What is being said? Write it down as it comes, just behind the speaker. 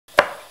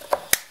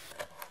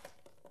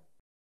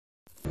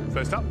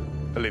First up,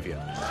 Olivia.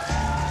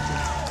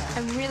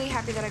 I'm really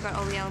happy that I got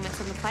all the elements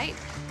on the plate,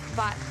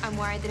 but I'm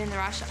worried that in the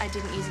rush I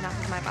didn't use enough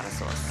of my butter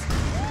sauce.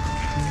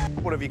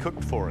 What have you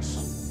cooked for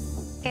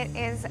us? It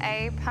is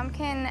a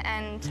pumpkin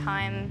and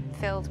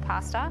thyme-filled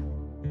pasta,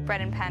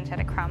 bread and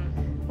pancetta crumb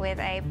with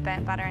a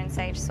burnt butter and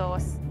sage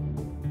sauce.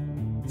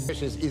 The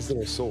question is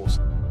there a sauce?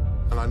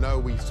 And I know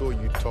we saw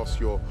you toss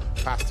your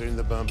pasta in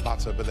the burnt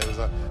butter, but there was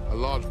a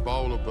large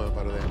bowl of burnt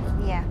butter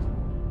there. Yeah.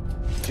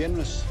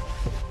 Generous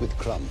with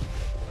crumb,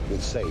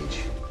 with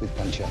sage, with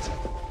pancetta.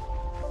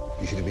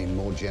 You should have been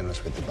more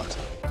generous with the butter.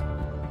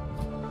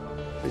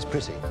 It's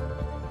pretty.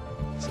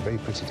 It's a very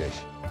pretty dish.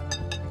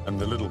 And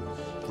the little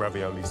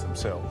raviolis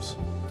themselves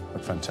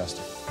look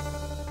fantastic.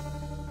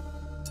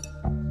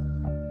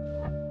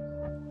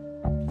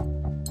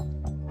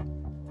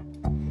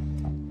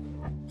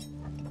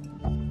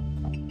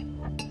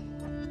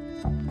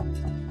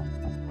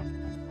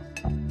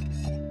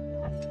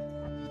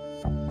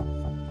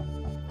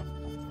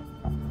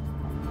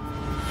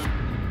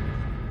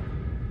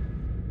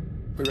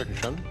 What do you reckon,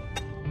 Shannon?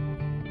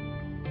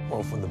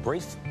 Well, from the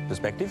brief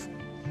perspective,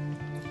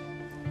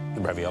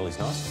 the ravioli's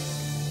nice.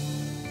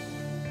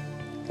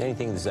 The only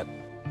thing is that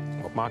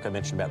what Marco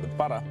mentioned about the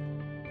butter,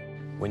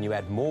 when you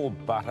add more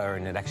butter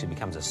and it actually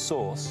becomes a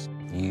sauce,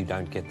 you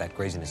don't get that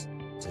greasiness.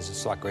 There's a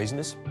slight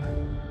greasiness.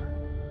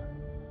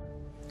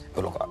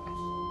 But look,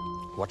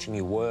 watching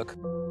you work,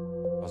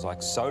 I was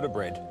like, soda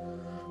bread.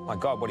 My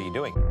God, what are you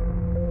doing?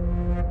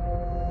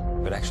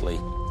 But actually,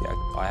 you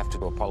know, I have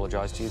to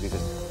apologise to you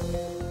because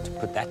to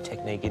put that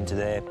technique into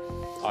there,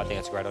 I think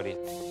it's a great idea.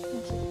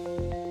 Thank you.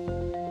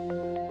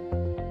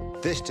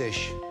 This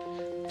dish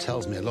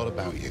tells me a lot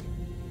about you.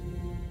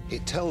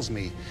 It tells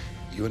me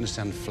you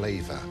understand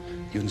flavour,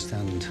 you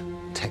understand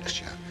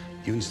texture,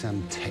 you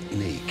understand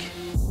technique.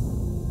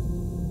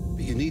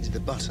 But you needed the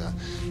butter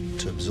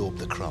to absorb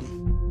the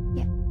crumb.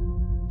 Yeah.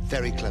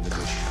 Very clever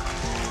dish.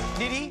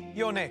 Nidhi,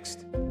 you're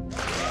next.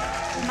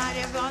 My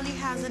ravioli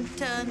hasn't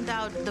turned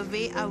out the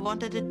way I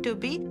wanted it to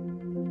be,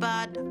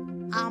 but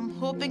I'm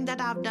hoping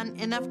that I've done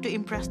enough to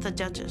impress the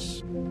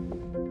judges.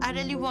 I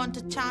really want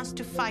a chance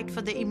to fight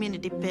for the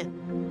immunity pin.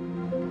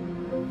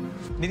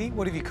 Nidhi,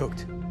 what have you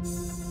cooked?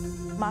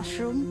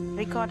 Mushroom,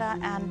 ricotta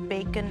and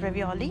bacon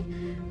ravioli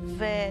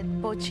with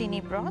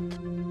porcini broth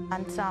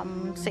and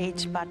some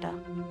sage butter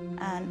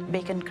and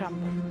bacon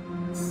crumble.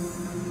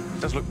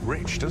 It does look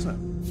rich, doesn't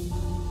it?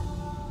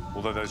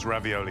 Although those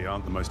ravioli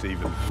aren't the most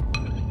even.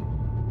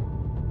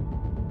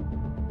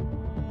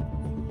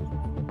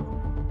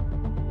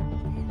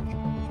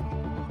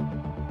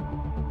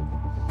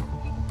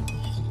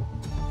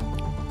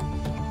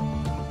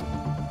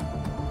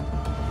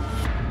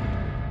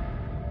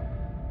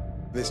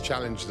 This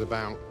challenge is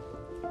about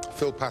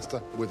filled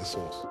pasta with a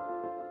sauce.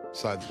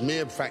 So the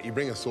mere fact you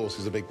bring a sauce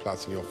is a big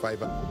plus in your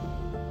favour.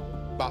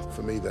 But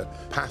for me, the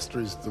pasta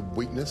is the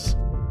weakness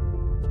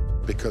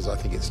because I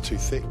think it's too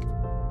thick.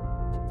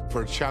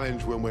 For a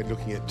challenge when we're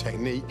looking at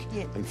technique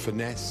and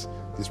finesse,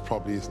 this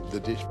probably isn't the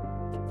dish.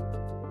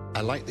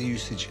 I like the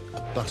usage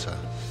of butter,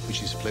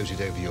 which is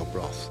floated over your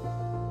broth.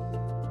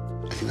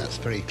 I think that's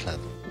very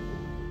clever.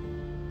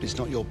 But it's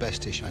not your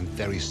best dish, I'm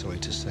very sorry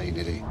to say,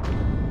 Nidhi.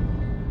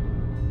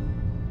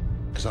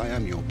 Because I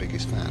am your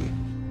biggest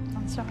fan.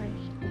 I'm sorry.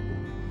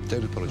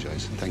 Don't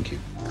apologise. Thank you.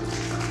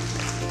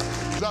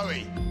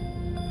 Zoe.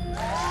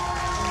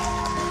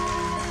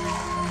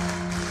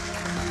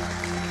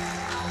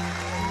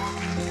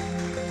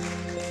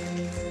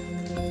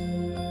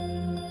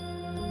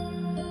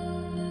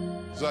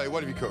 Zoe,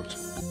 what have you cooked?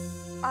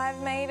 I've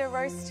made a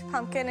roast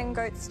pumpkin and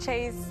goat's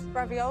cheese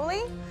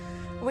ravioli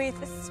with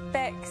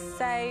speck,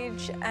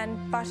 sage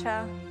and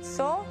butter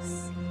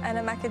sauce and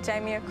a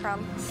macadamia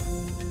crumb.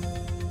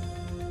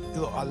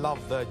 Look, I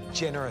love the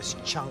generous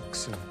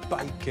chunks of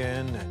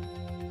bacon.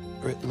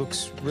 It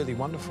looks really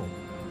wonderful.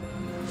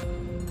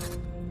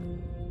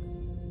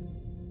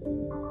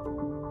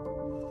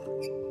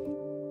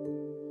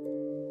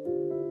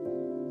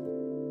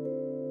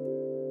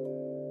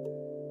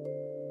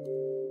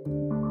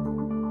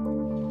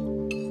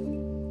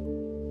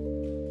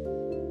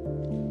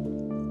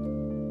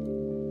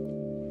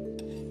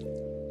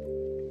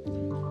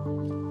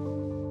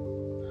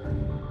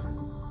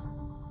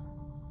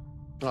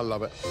 I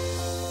love it.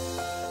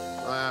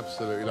 I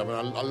absolutely love it.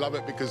 I love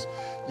it because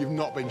you've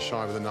not been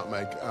shy with the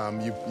nutmeg.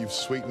 You've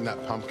sweetened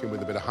that pumpkin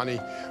with a bit of honey,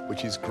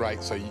 which is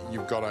great, so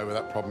you've got over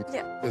that problem.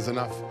 Yeah. There's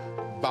enough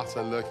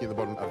butter lurking at the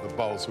bottom of the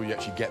bowl so you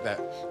actually get that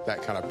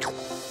kind of... I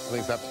think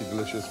it's absolutely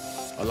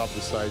delicious. I love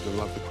the sage, I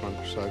love the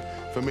crunch. So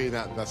for me,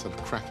 that's a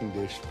cracking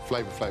dish.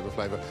 Flavour, flavour,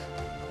 flavour.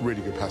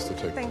 Really good pasta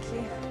too. Thank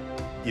you.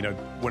 You know,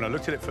 when I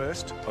looked at it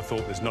first, I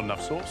thought there's not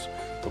enough sauce,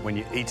 but when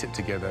you eat it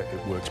together,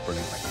 it works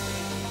brilliantly.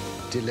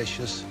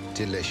 Delicious,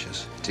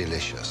 delicious,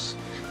 delicious.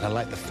 And I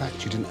like the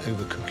fact you didn't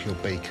overcook your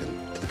bacon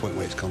to the point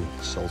where it's gone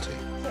salty.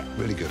 Yeah.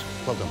 Really good.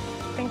 Well done.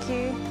 Thank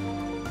you.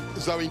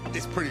 Zoe,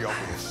 it's pretty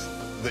obvious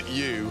that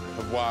you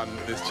have won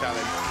this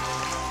challenge.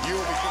 You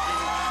will be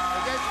cooking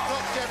against the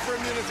top chef for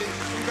immunity.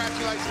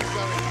 Congratulations,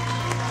 Zoe.